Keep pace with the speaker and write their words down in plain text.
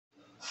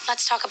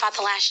Let's talk about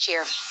the last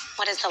year.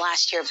 What has the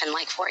last year been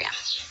like for you?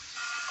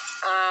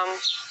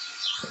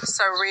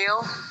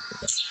 Surreal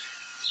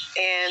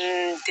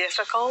and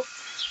difficult.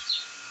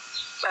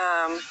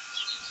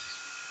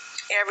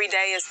 Every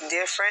day is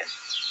different.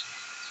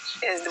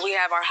 We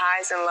have our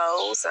highs and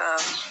lows.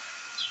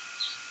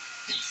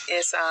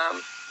 This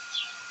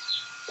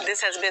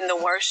has been the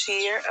worst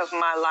year of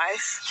my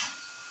life.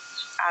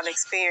 I've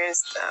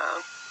experienced,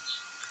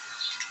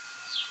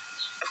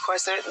 of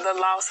course, the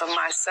loss of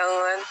my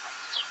son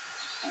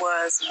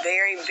was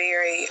very,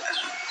 very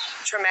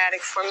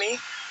traumatic for me.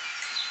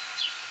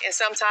 And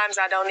sometimes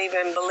I don't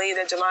even believe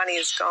that Jelani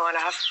is gone.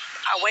 I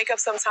wake up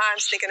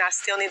sometimes thinking I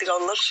still need to go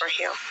look for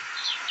him.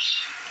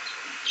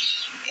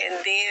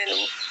 And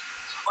then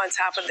on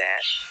top of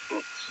that,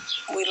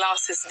 we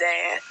lost his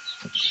dad.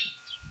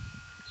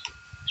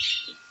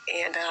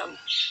 And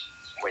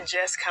we've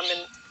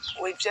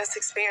just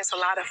experienced a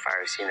lot of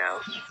firsts, you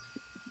know.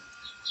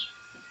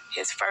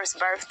 His first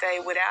birthday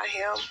without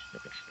him.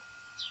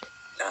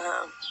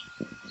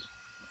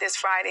 This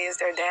Friday is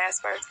their dad's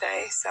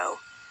birthday, so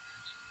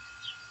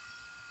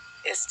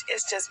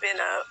it's just been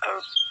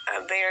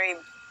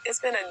it's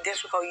been a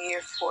difficult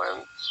year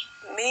for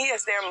me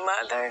as their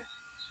mother,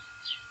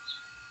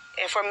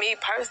 and for me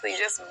personally,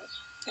 just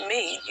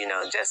me, you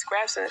know, just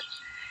grasping.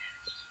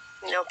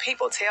 You know,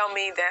 people tell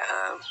me that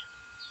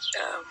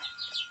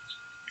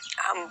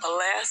I'm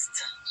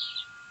blessed,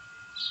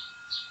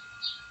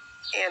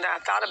 and I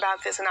thought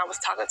about this, and I was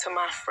talking to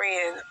my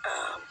friend,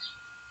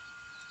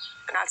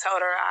 and I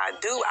told her I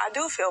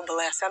do feel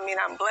blessed. I mean,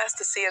 I'm blessed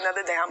to see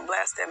another day. I'm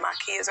blessed that my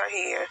kids are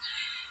here.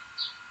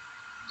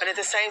 But at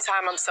the same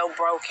time, I'm so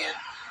broken.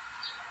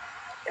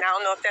 And I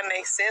don't know if that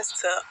makes sense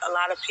to a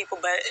lot of people,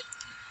 but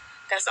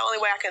that's the only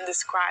way I can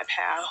describe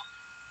how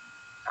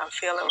I'm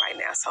feeling right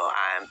now. So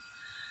I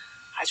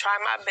try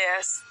my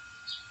best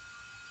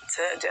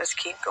to just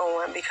keep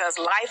going, because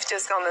life's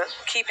just going to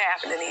keep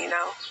happening, you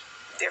know.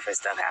 Different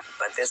stuff happens.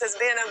 But this has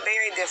been a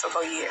very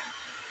difficult year.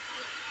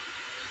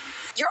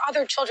 Your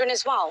other children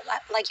as well.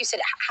 Like you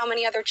said, how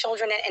many other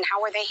children, and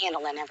how are they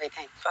handling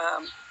everything?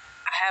 I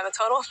have a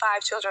total of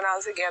 5 children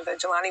altogether.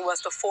 Jelani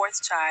was the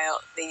 4th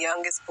child, the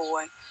youngest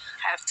boy.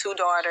 I have 2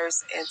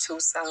 daughters and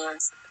 2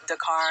 sons,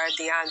 Dakar,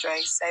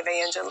 DeAndre, Save,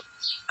 and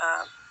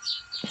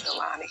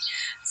Jelani.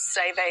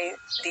 Save,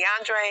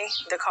 DeAndre,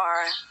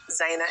 Dakar,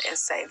 Zayna, and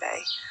Save.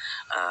 They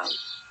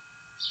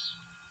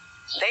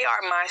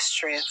are my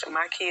strength, and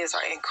my kids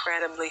are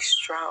incredibly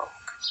strong.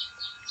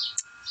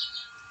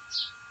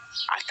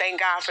 I thank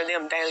God for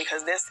them daily,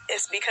 because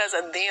it's because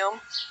of them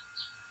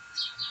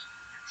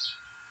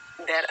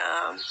that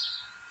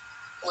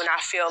when I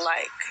feel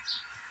like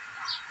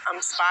I'm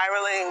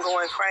spiraling and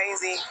going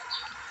crazy,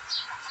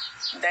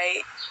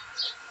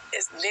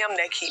 it's them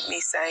that keep me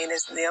sane.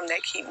 It's them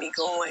that keep me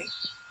going.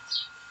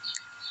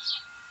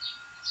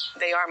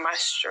 They are my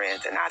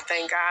strength, and I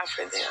thank God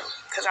for them,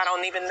 because I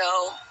don't even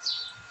know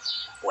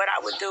what I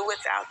would do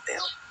without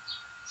them.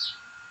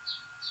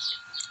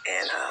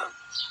 And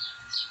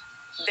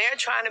they're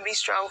trying to be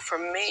strong for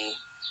me,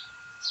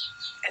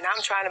 and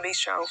I'm trying to be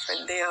strong for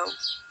them.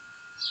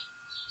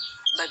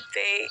 But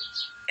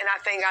and I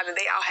thank God that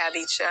they all have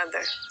each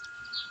other,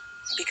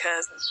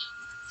 because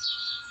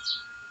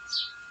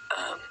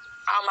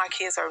all my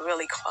kids are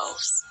really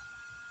close.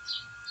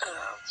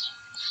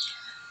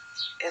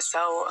 And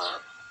so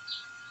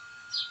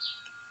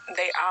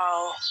they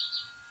all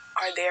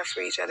are there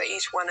for each other,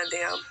 each one of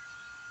them.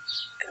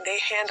 And they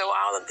handle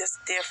all of this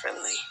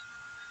differently.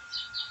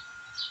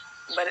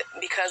 But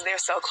because they're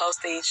so close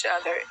to each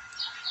other,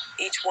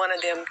 each one of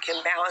them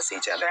can balance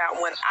each other out.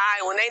 When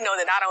they know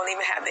that I don't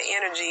even have the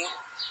energy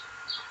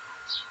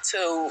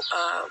to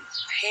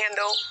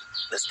handle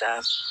the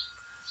stuff,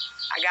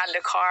 I got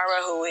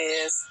Dakara, who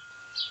is,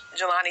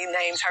 Jelani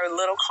names her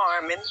Little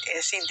Carmen,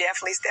 and she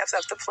definitely steps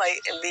up to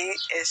plate and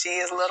she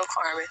is Little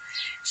Carmen.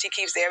 She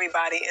keeps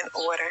everybody in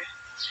order.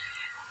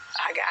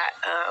 I got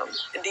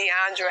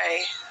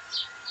DeAndre.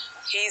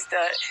 He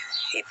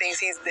thinks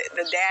he's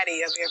the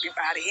daddy of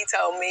everybody. He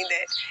told me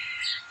that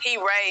he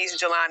raised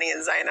Jelani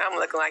and Zayna. I'm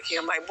looking like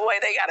him. Like, boy,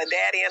 they got a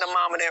daddy and a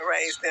mama that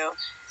raised them.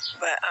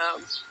 But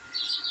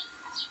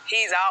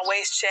he's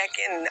always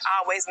checking,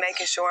 always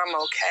making sure I'm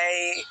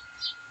okay.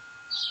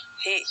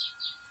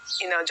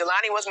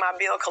 Jelani was my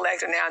bill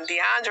collector. Now,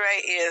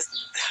 DeAndre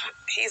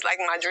he's like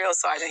my drill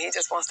sergeant. He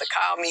just wants to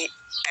call me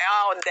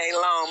all day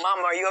long.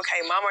 Mama, are you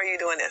okay? Mama, are you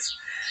doing this?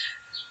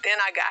 Then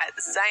I got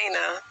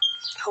Zayna,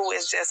 who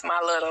is just my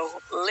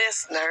little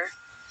listener.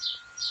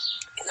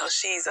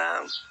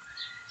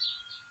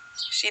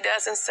 She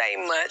doesn't say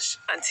much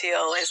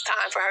until it's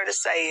time for her to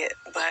say it.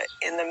 But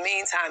in the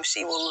meantime,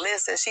 she will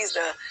listen. She's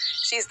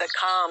the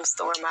calm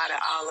storm out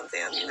of all of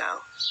them,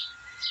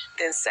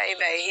 Then Save,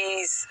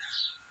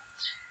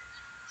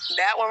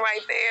 that one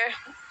right there,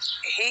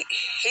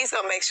 he's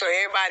gonna make sure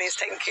everybody is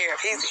taken care of.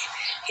 He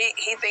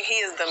think he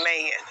is the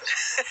man.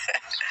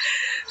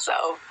 So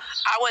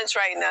I wouldn't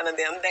trade none of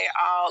them. They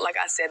all, like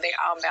I said, they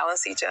all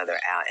balance each other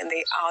out, and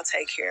they all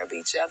take care of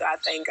each other. I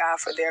thank God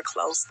for their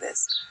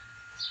closeness,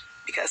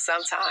 because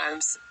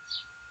sometimes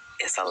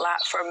it's a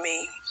lot for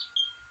me.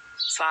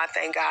 So I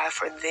thank God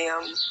for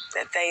them,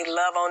 that they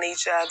love on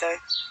each other.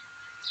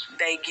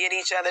 They get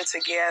each other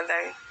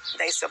together.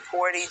 They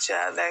support each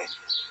other.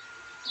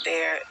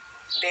 They're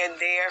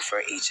there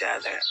for each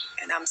other.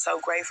 And I'm so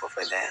grateful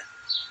for that.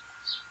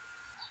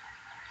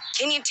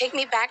 Can you take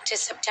me back to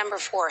September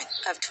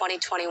 4th of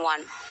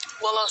 2021?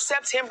 Well, on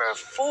September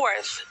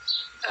 4th,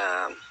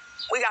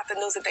 we got the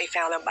news that they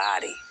found a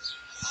body.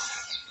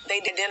 They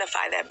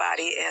identified that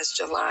body as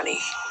Jelani.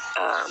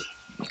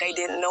 They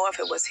didn't know if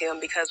it was him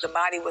because the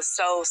body was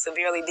so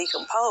severely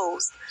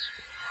decomposed.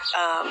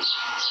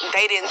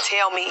 They didn't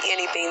tell me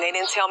anything. They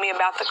didn't tell me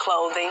about the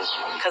clothing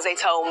because they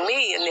told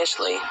me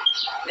initially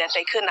that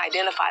they couldn't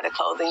identify the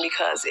clothing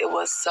because it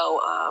was so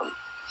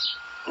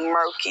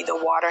murky. The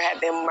water had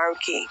been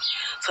murky.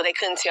 So they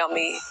couldn't tell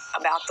me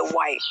about the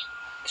white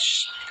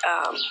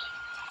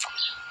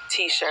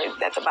t-shirt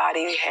that the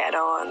body had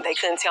on. They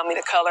couldn't tell me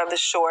the color of the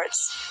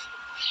shorts.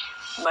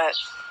 But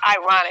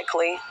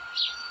ironically,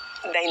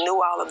 they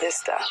knew all of this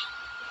stuff.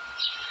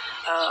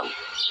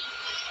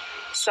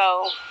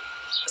 So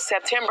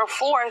September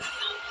 4th,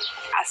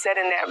 I sat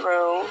in that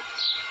room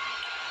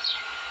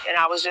and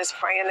I was just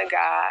praying to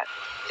God.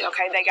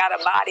 Okay, they got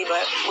a body,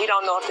 but we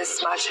don't know if this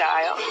is my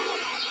child.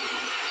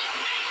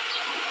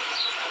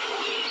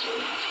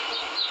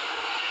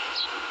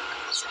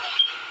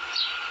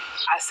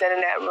 I sat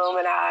in that room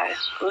and I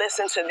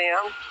listened to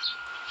them.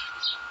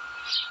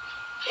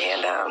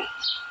 And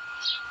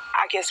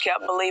I just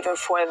kept believing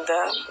for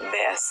the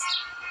best.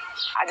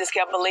 I just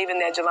kept believing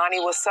that Jelani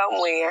was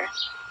somewhere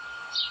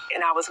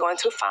and I was going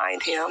to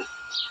find him.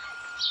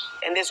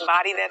 And this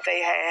body that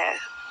they had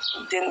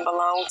didn't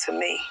belong to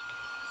me.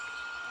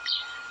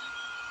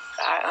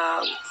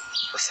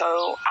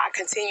 So I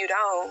continued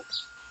on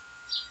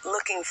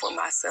looking for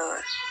my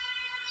son.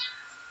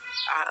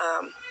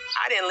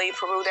 I didn't leave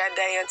Peru that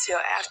day until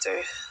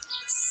after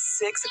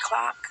 6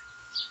 o'clock.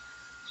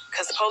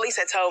 Because the police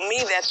had told me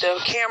that the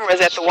cameras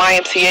at the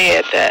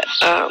YMCA at the,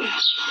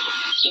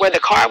 where the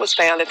car was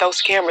found, that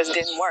those cameras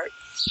didn't work.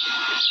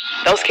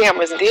 Those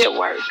cameras did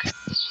work.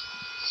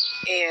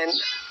 And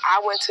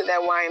I went to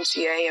that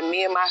YMCA, and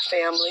me and my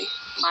family,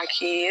 my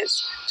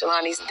kids,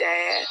 Jelani's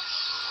dad,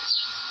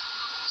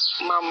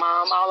 my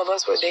mom, all of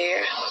us were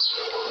there.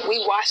 We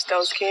watched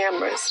those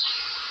cameras.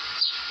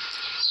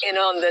 And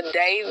on the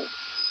day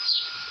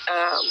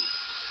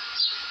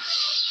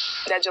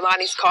that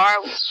Jelani's car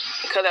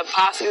could have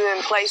possibly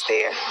been placed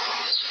there,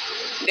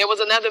 there was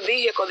another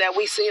vehicle that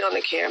we seen on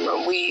the camera.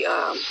 We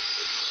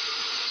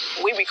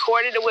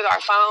recorded it with our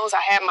phones.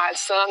 I had my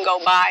son go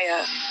buy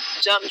a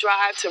jump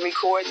drive to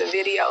record the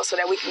video so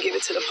that we can give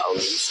it to the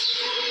police.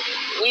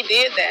 We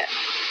did that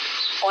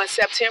on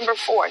September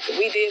 4th.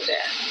 We did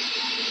that.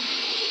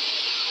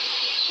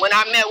 When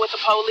I met with the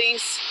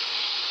police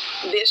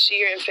this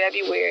year in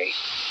February,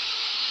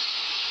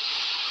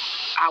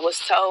 I was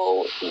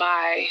told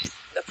by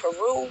the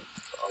Peru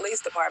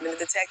Police Department,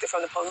 the detective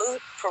from the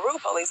Peru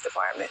Police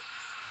Department,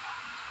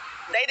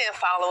 they didn't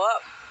follow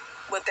up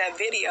with that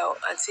video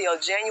until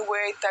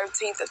January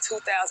 13th of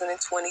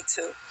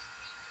 2022.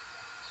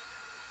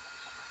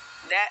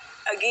 That,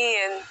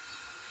 again,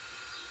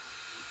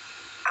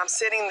 I'm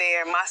sitting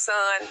there. My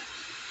son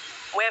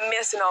went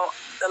missing on,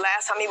 the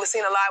last time he was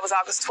seen alive was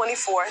August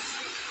 24th.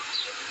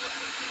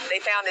 They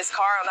found his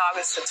car on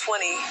August the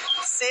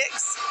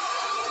 26th.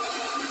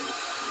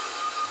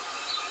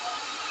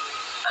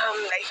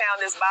 They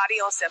found his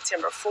body on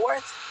September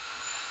 4th.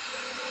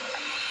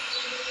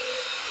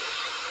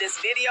 This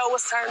video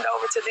was turned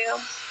over to them.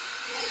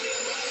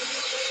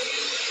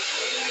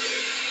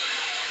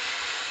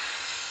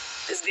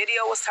 This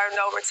video was turned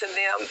over to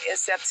them in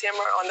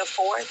September on the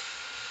 4th.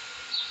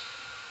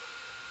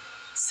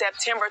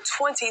 September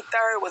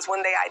 23rd was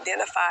when they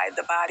identified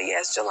the body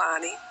as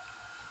Jelani.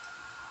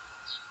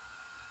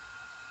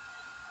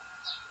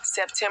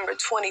 September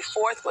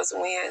 24th was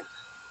when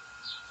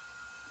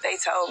they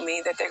told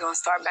me that they're going to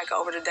start back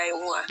over to day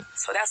one.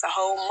 So that's a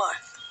whole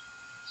month.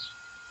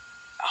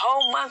 A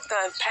whole month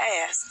done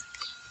passed.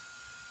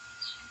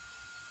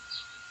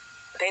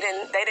 They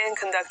didn't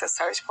conduct a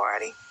search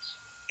party.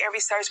 Every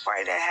search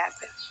party that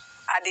happened,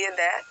 I did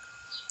that.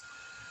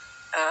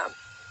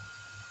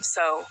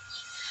 So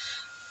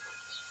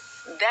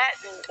that,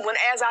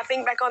 as I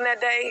think back on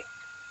that day,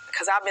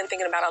 because I've been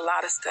thinking about a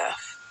lot of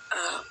stuff,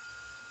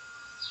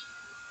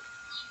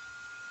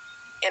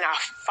 and I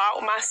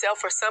fought myself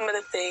for some of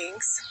the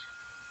things,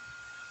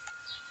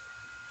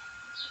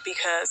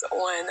 because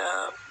on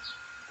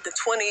the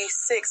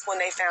 26th, when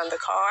they found the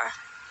car,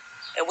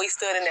 and we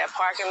stood in that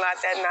parking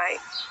lot that night,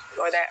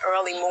 or that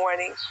early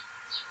morning,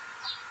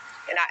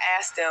 and I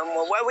asked them,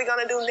 well, what are we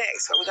going to do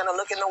next? Are we going to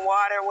look in the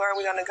water? Where are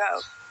we going to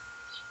go?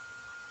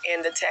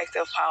 And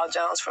Detective Paul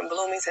Jones from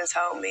Bloomington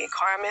told me,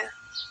 Carmen,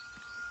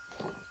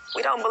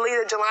 we don't believe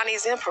that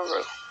Jelani's in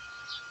Peru.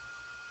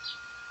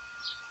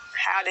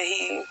 How did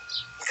he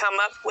come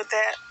up with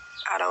that?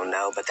 I don't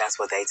know, but that's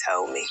what they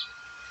told me.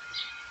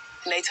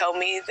 And they told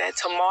me that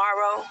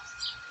tomorrow,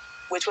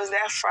 which was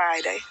that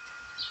Friday,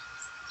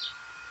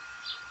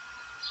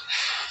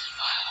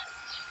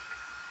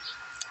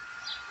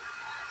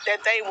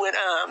 that they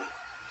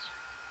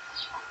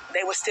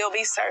would still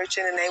be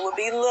searching and they would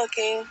be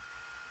looking,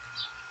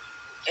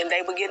 and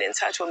they would get in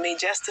touch with me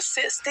just to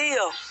sit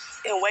still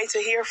and wait to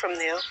hear from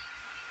them.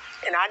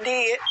 And I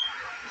did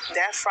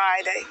that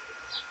Friday.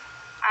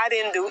 I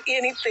didn't do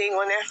anything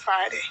on that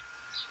Friday.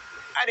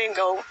 I didn't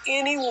go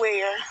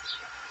anywhere.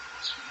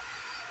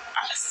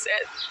 I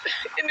sat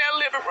in that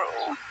living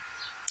room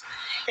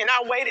and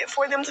I waited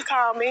for them to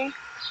call me.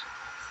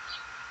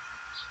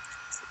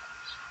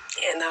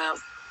 And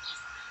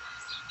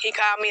he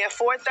called me at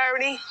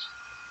 4:30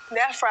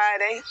 that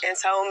Friday and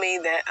told me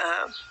that,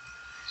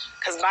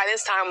 because by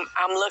this time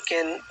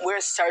we're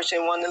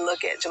searching, wanting to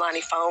look at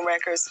Jelani phone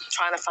records,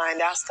 trying to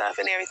find out stuff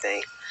and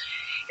everything.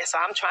 And so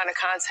I'm trying to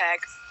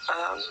contact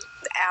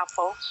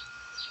Apple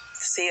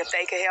to see if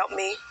they could help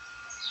me.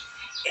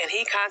 And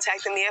he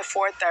contacted me at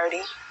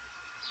 4:30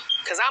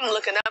 because I'm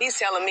looking up. He's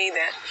telling me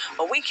that,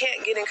 well, we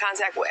can't get in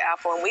contact with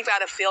Apple and we got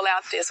to fill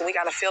out this and we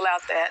got to fill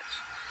out that.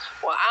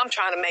 Well, I'm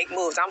trying to make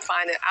moves. I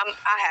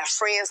have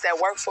friends that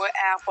work for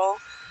Apple.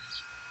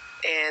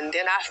 And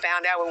then I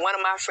found out one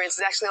of my friends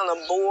is actually on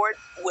the board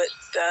with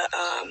the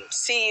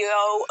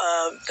CEO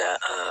of the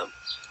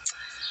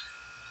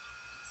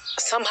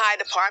some high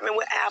department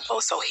with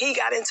Apple. So he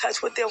got in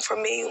touch with them for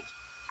me.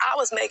 I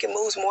was making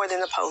moves more than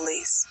the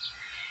police.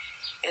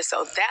 And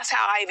so that's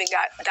how I even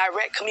got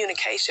direct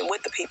communication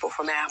with the people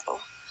from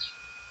Apple,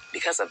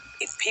 because of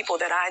people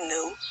that I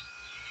knew.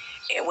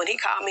 And when he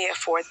called me at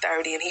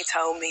 4:30 and he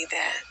told me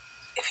that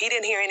if he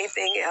didn't hear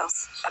anything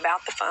else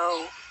about the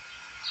phone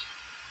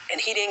and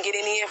he didn't get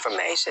any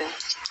information,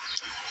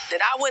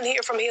 that I wouldn't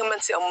hear from him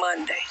until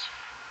Monday.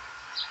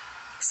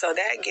 So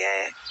that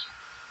gag,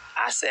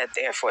 I sat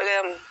there for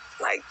them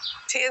like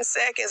 10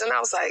 seconds and I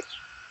was like,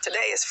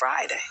 today is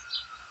Friday.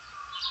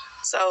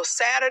 So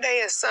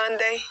Saturday and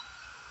Sunday,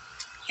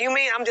 you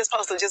mean I'm just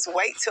supposed to just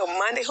wait till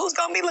Monday? Who's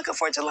going to be looking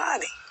for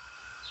Jelani?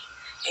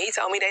 And he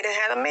told me they didn't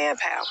have the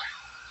manpower.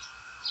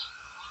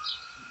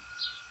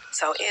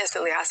 So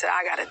instantly I said,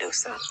 I got to do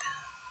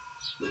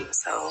something.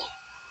 So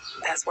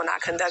that's when I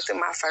conducted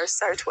my first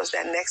search, was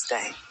that next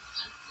day.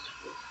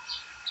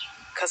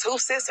 Because who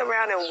sits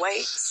around and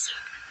waits?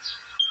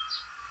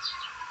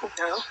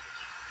 No.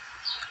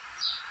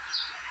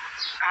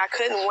 I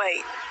couldn't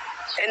wait.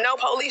 And no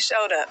police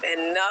showed up,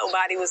 and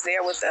nobody was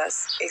there with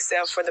us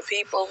except for the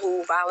people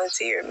who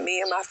volunteered,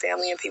 me and my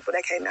family and people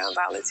that came out and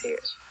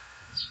volunteered.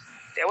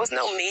 There was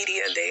no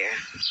media there.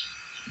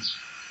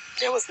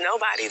 There was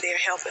nobody there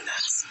helping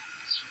us.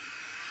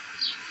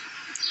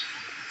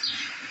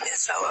 And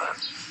so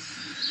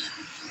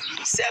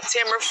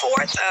September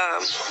 4th,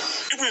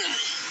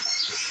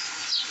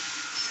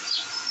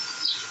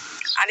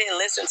 I didn't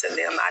listen to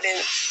them.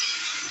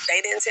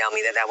 They didn't tell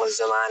me that was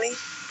Jelani.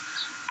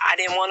 I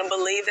didn't want to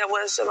believe that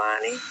was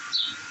Jelani,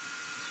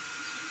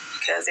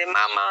 because in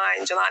my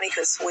mind, Jelani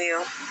could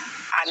swim.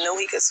 I knew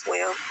he could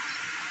swim.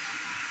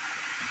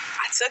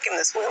 I took him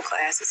to swim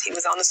classes. He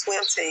was on the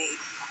swim team.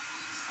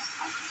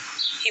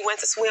 He went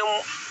to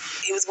swim.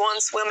 He was going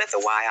to swim at the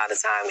Y all the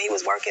time. He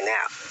was working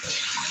out.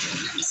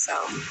 So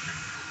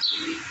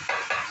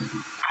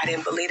I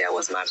didn't believe that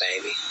was my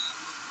baby.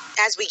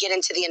 As we get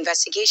into the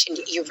investigation,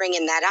 you're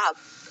bringing that up.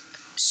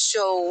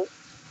 So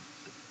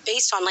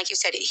based on, like you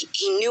said,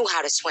 he knew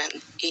how to swim.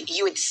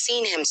 You had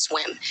seen him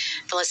swim.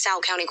 The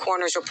LaSalle County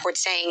Coroner's report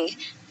saying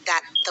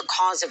that the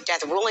cause of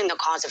death, ruling the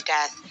cause of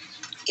death,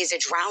 is a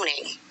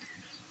drowning.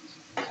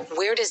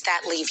 Where does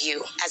that leave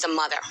you as a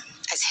mother,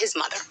 as his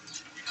mother?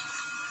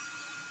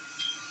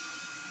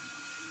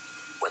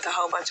 With a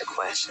whole bunch of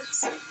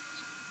questions.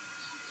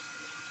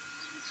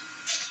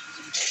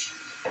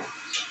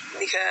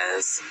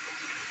 Because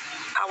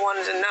I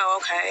wanted to know,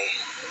 okay,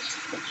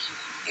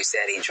 you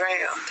said he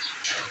drowned.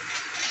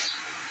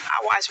 I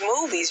watch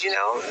movies, you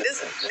know.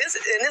 This,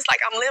 and it's like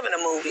I'm living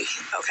a movie,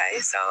 okay?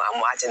 So I'm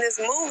watching this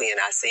movie and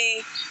I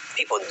see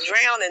people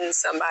drowning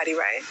somebody,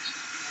 right?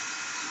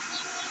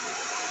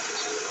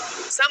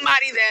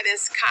 Somebody that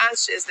is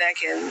conscious, that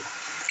can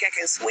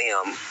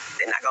swim,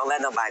 they're not gonna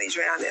let nobody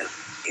drown them.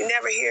 You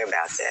never hear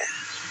about that.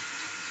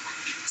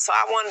 So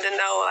I wanted to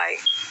know, like,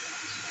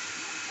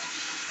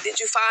 did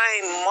you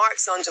find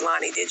marks on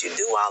Jelani? Did you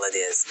do all of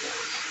this?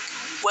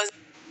 Was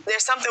there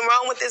something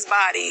wrong with this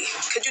body?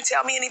 Could you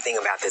tell me anything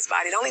about this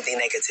body? The only thing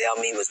they could tell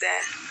me was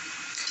that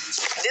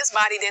this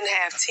body didn't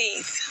have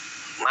teeth.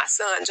 My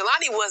son,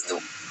 Jelani, was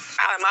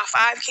out of my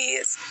 5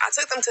 kids, I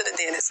took them to the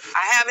dentist.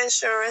 I have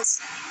insurance.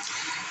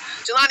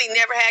 Jelani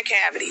never had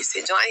cavities.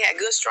 Jelani had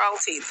good, strong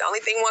teeth. The only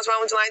thing was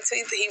wrong with Jelani's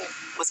teeth, he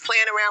was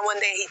playing around one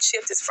day and he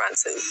chipped his front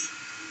tooth.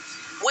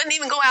 Wouldn't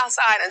even go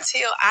outside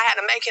until I had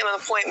to make him an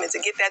appointment to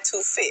get that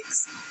tooth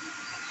fixed.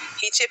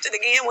 He chipped it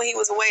again when he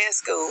was away at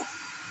school.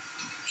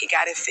 He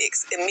got it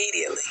fixed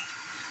immediately.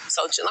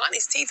 So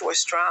Jelani's teeth were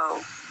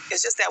strong.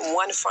 It's just that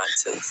one front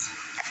tooth.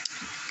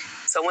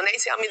 So when they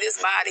tell me this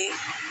body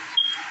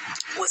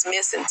was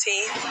missing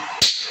teeth,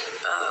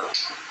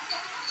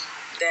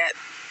 that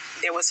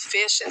there was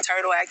fish and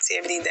turtle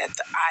activity, that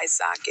the eye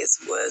sockets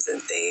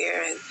wasn't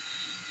there, and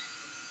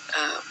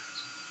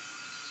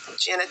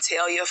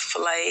genitalia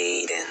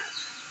flayed, and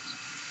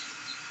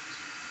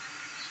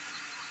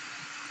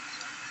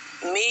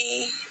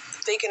me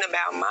thinking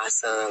about my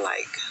son,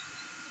 like,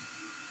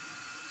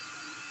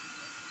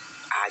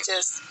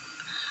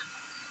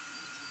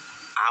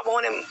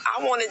 I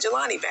wanted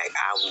Jelani back.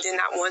 I did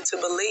not want to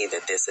believe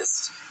that this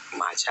is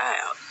my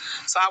child.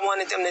 So I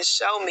wanted them to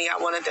show me. I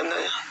wanted them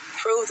to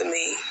prove to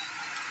me,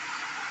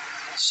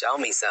 show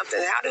me something.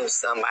 How do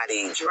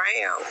somebody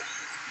drown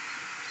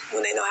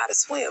when they know how to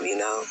swim, you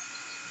know?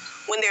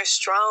 When they're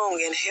strong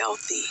and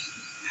healthy,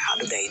 how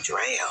do they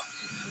drown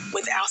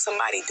without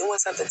somebody doing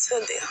something to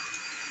them?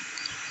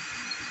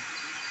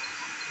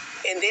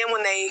 And then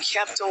when they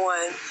kept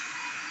on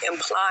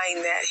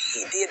implying that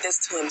he did this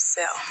to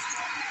himself,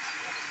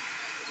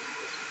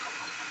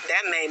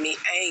 that made me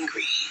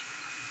angry.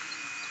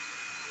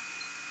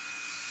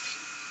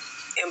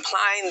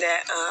 Implying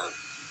that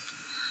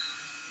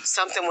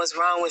something was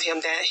wrong with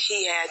him, that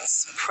he had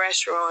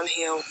pressure on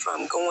him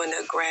from going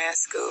to grad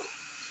school.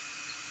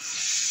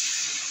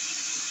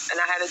 And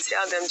I had to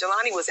tell them,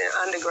 Jelani was in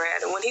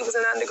undergrad. And when he was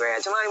in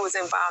undergrad, Jelani was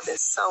involved in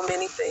so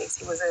many things.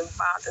 He was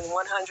involved in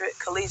 100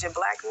 collegiate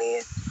black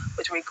men,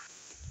 which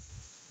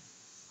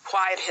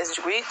required his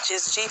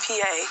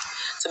GPA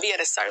to be at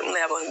a certain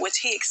level, in which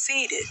he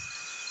exceeded.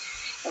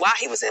 While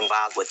he was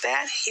involved with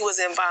that, he was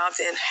involved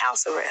in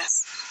house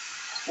arrest,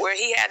 where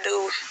he had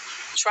to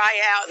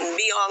try out and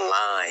be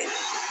online.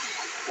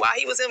 While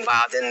he was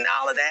involved in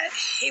all of that,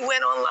 he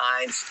went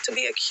online to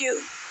be a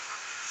Q.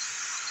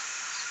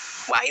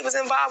 While he was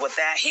involved with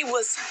that, he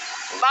was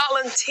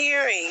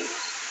volunteering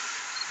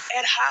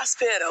at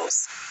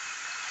hospitals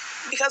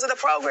because of the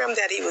program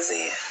that he was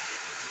in.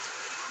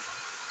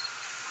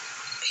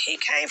 He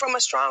came from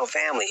a strong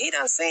family. He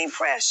done seen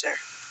pressure.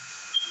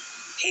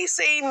 He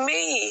seen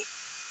me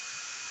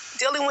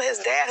dealing with his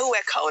dad, who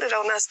had coded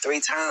on us 3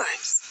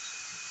 times.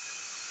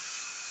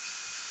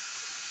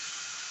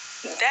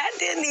 That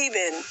didn't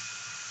even,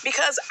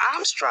 because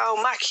I'm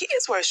strong, my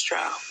kids were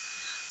strong.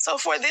 So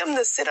for them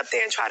to sit up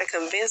there and try to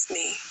convince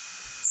me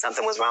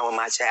something was wrong with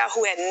my child,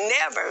 who had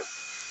never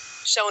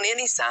shown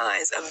any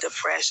signs of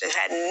depression,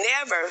 had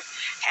never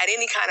had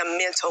any kind of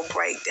mental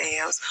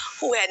breakdowns,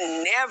 who had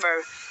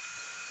never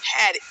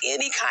had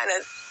any kind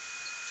of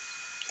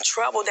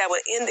trouble that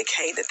would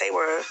indicate that they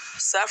were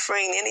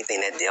suffering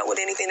anything that dealt with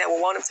anything that would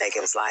want to take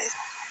his life?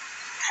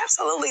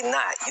 Absolutely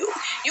not.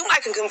 You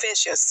might can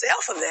convince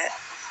yourself of that,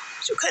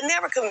 but you could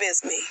never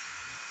convince me.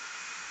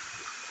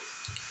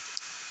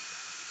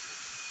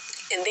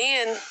 And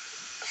then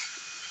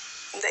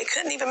they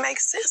couldn't even make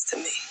sense to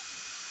me.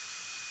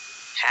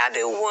 How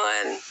do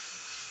one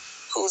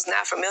who's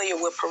not familiar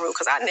with Peru,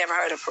 because I never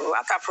heard of Peru.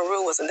 I thought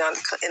Peru was in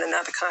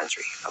another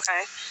country,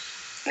 okay?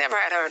 Never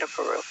had heard of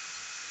Peru.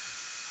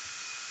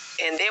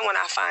 And then when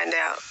I find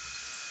out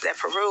that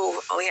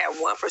Peru only had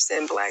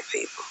 1% black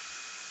people,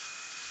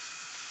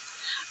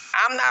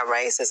 I'm not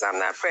racist, I'm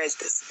not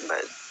prejudiced,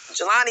 but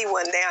Jelani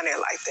wasn't down there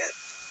like that.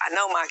 I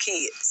know my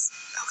kids,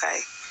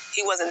 okay?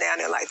 He wasn't down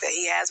there like that.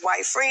 He has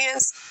white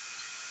friends,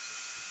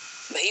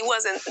 but he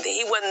wasn't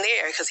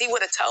there, because he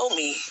would have told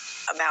me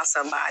about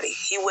somebody.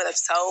 He would have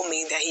told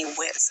me that he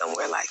went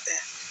somewhere like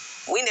that.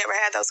 We never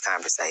had those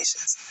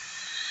conversations.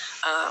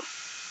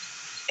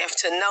 If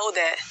to know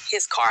that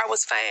his car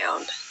was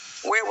found,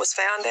 where it was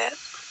found at,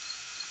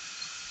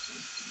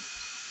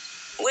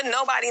 wouldn't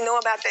nobody know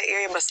about that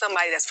area but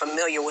somebody that's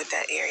familiar with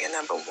that area,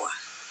 number one.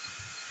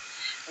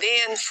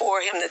 Then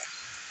for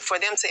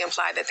them to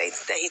imply that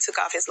he took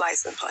off his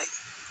license plate.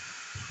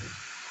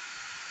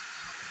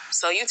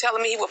 So you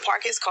telling me he would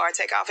park his car,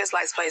 take off his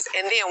license plate,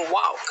 and then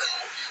walk,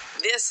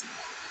 this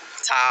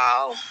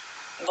tall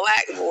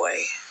black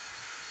boy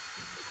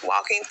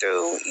walking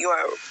through your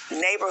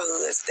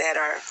neighborhoods that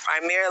are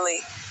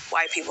primarily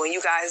white people, and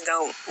you guys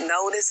don't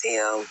notice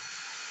him?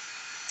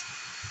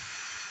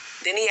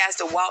 Then he has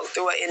to walk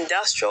through an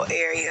industrial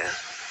area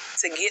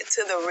to get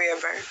to the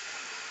river.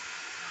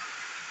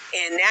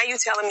 And now you're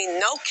telling me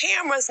no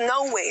cameras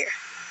nowhere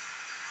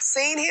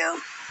seen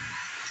him?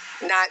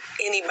 Not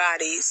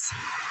anybody's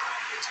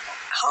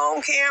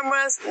home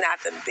cameras, not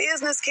the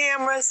business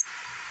cameras.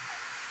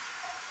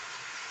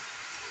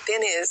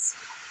 Then his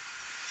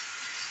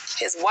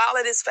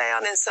wallet is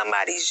found in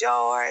somebody's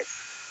yard.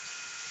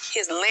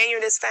 His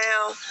lanyard is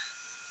found,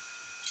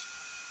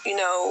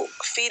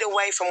 feet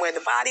away from where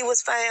the body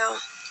was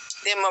found.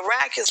 Then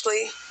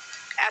miraculously,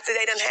 after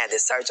they done had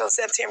this search on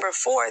September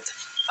 4th,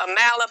 a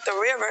mile up the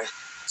river,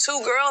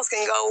 2 girls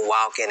can go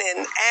walking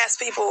and ask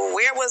people,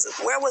 where was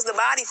the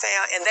body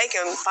found, and they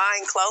can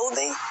find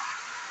clothing.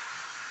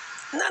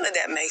 None of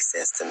that makes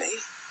sense to me.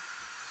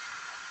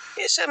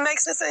 It shouldn't make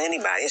sense to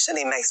anybody. It shouldn't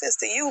even make sense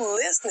to you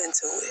listening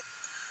to it.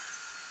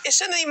 It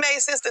shouldn't even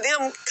make sense to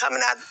them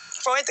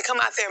for it to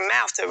come out their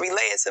mouth to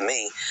relay it to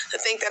me, to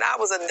think that I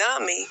was a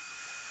dummy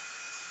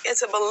and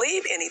to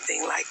believe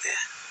anything like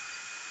that.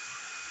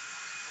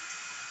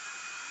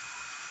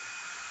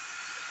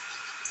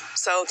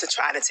 So to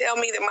try to tell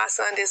me that my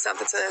son did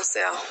something to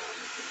himself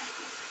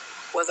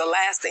was the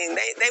last thing.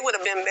 They would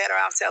have been better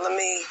off telling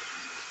me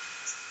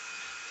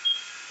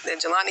that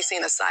Jelani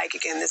seen a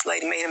psychic and this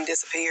lady made him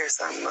disappear,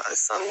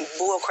 some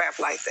bull crap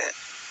like that.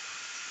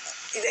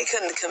 They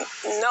couldn't,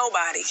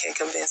 nobody can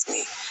convince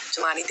me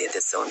Jelani did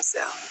this to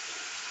himself.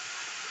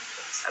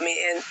 I mean,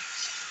 and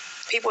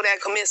people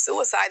that commit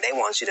suicide, they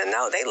want you to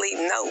know, they leave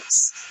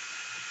notes.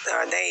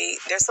 Or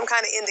there's some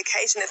kind of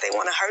indication that they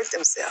want to hurt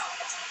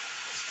themselves.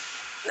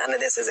 None of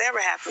this has ever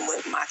happened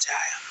with my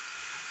child.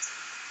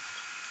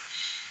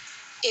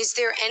 Is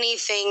there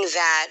anything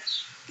that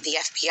the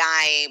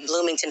FBI,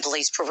 Bloomington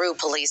Police, Peru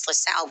Police,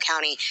 LaSalle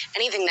County,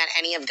 anything that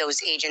any of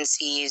those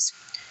agencies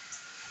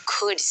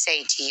could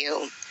say to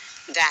you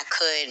that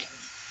could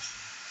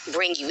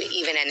bring you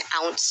even an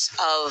ounce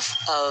of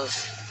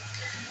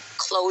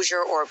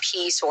closure or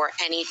peace or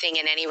anything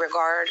in any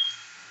regard?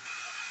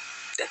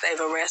 That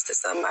they've arrested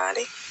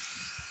somebody.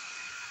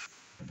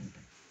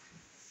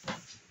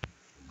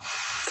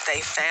 That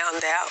they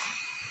found out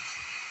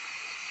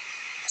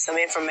some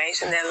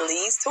information that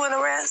leads to an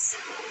arrest.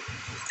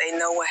 They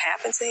know what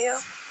happened to him.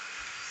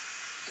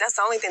 That's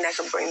the only thing that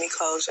could bring me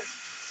closure.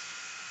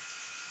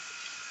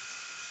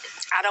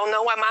 I don't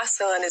know why my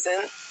son is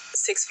in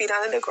 6 feet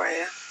under the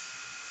ground.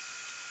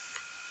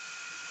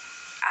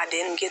 I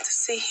didn't get to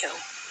see him.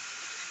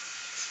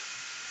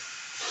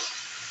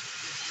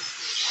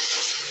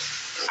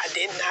 I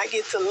did not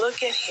get to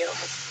look at him.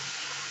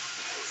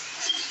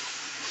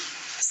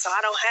 So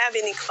I don't have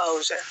any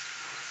closure.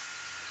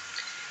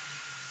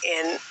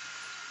 And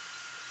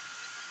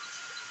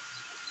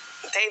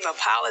they've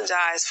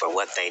apologized for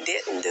what they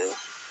didn't do.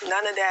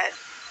 None of that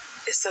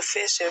is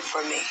sufficient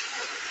for me.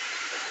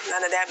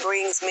 None of that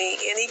brings me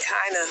any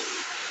kind of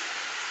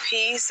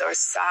peace or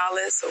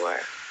solace or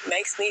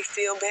makes me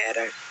feel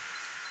better.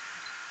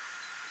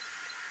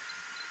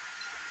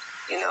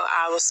 You know,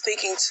 I was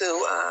speaking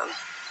to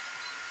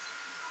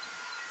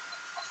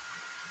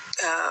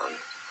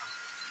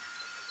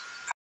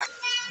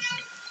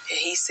and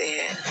he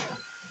said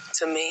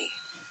to me,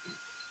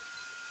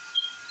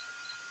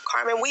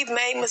 Carmen, we've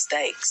made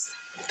mistakes.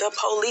 The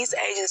police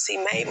agency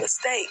made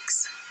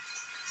mistakes.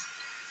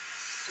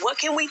 What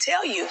can we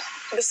tell you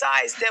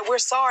besides that we're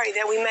sorry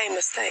that we made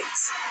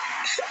mistakes?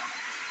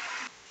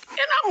 And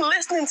I'm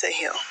listening to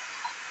him.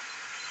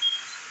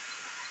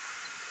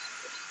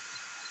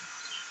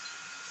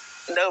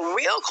 The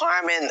real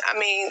Carmen, I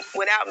mean,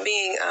 without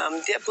being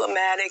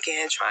diplomatic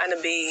and trying to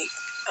be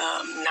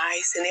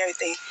nice and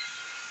everything,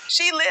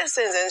 she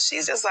listens and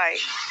she's just like,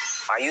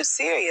 are you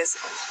serious?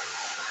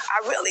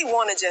 I really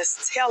want to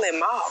just tell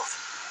him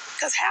off.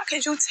 Because how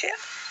could you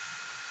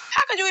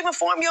even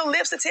form your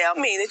lips to tell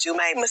me that you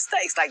made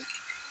mistakes? Like,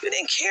 you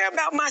didn't care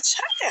about my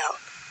child.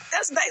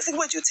 That's basically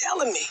what you're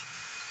telling me.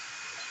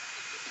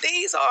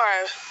 These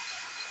are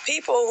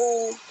people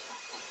who,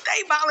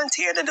 they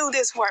volunteer to do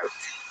this work,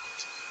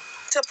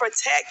 to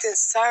protect and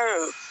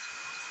serve.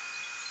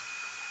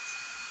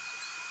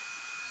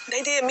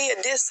 They did me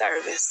a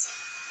disservice.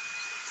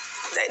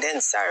 They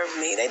didn't serve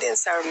me. They didn't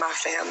serve my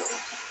family.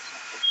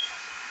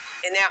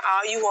 And now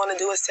all you want to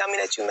do is tell me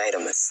that you made a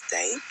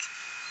mistake?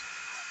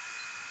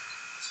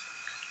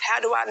 How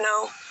do I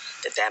know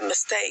that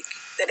mistake,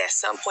 that at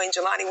some point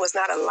Jelani was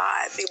not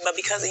alive, but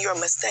because of your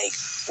mistake,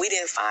 we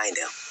didn't find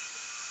him?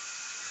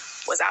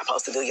 Was I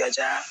supposed to do your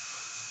job?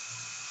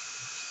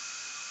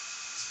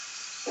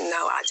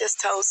 No, I just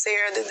told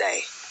Sarah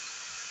today.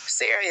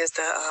 Sarah is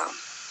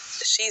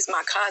she's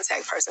my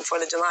contact person for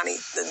the Jelani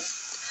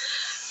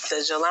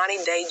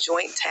Day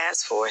Joint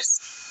Task Force.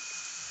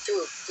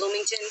 Through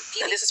Bloomington?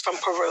 And this is from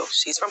Peru.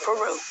 She's from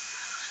Peru.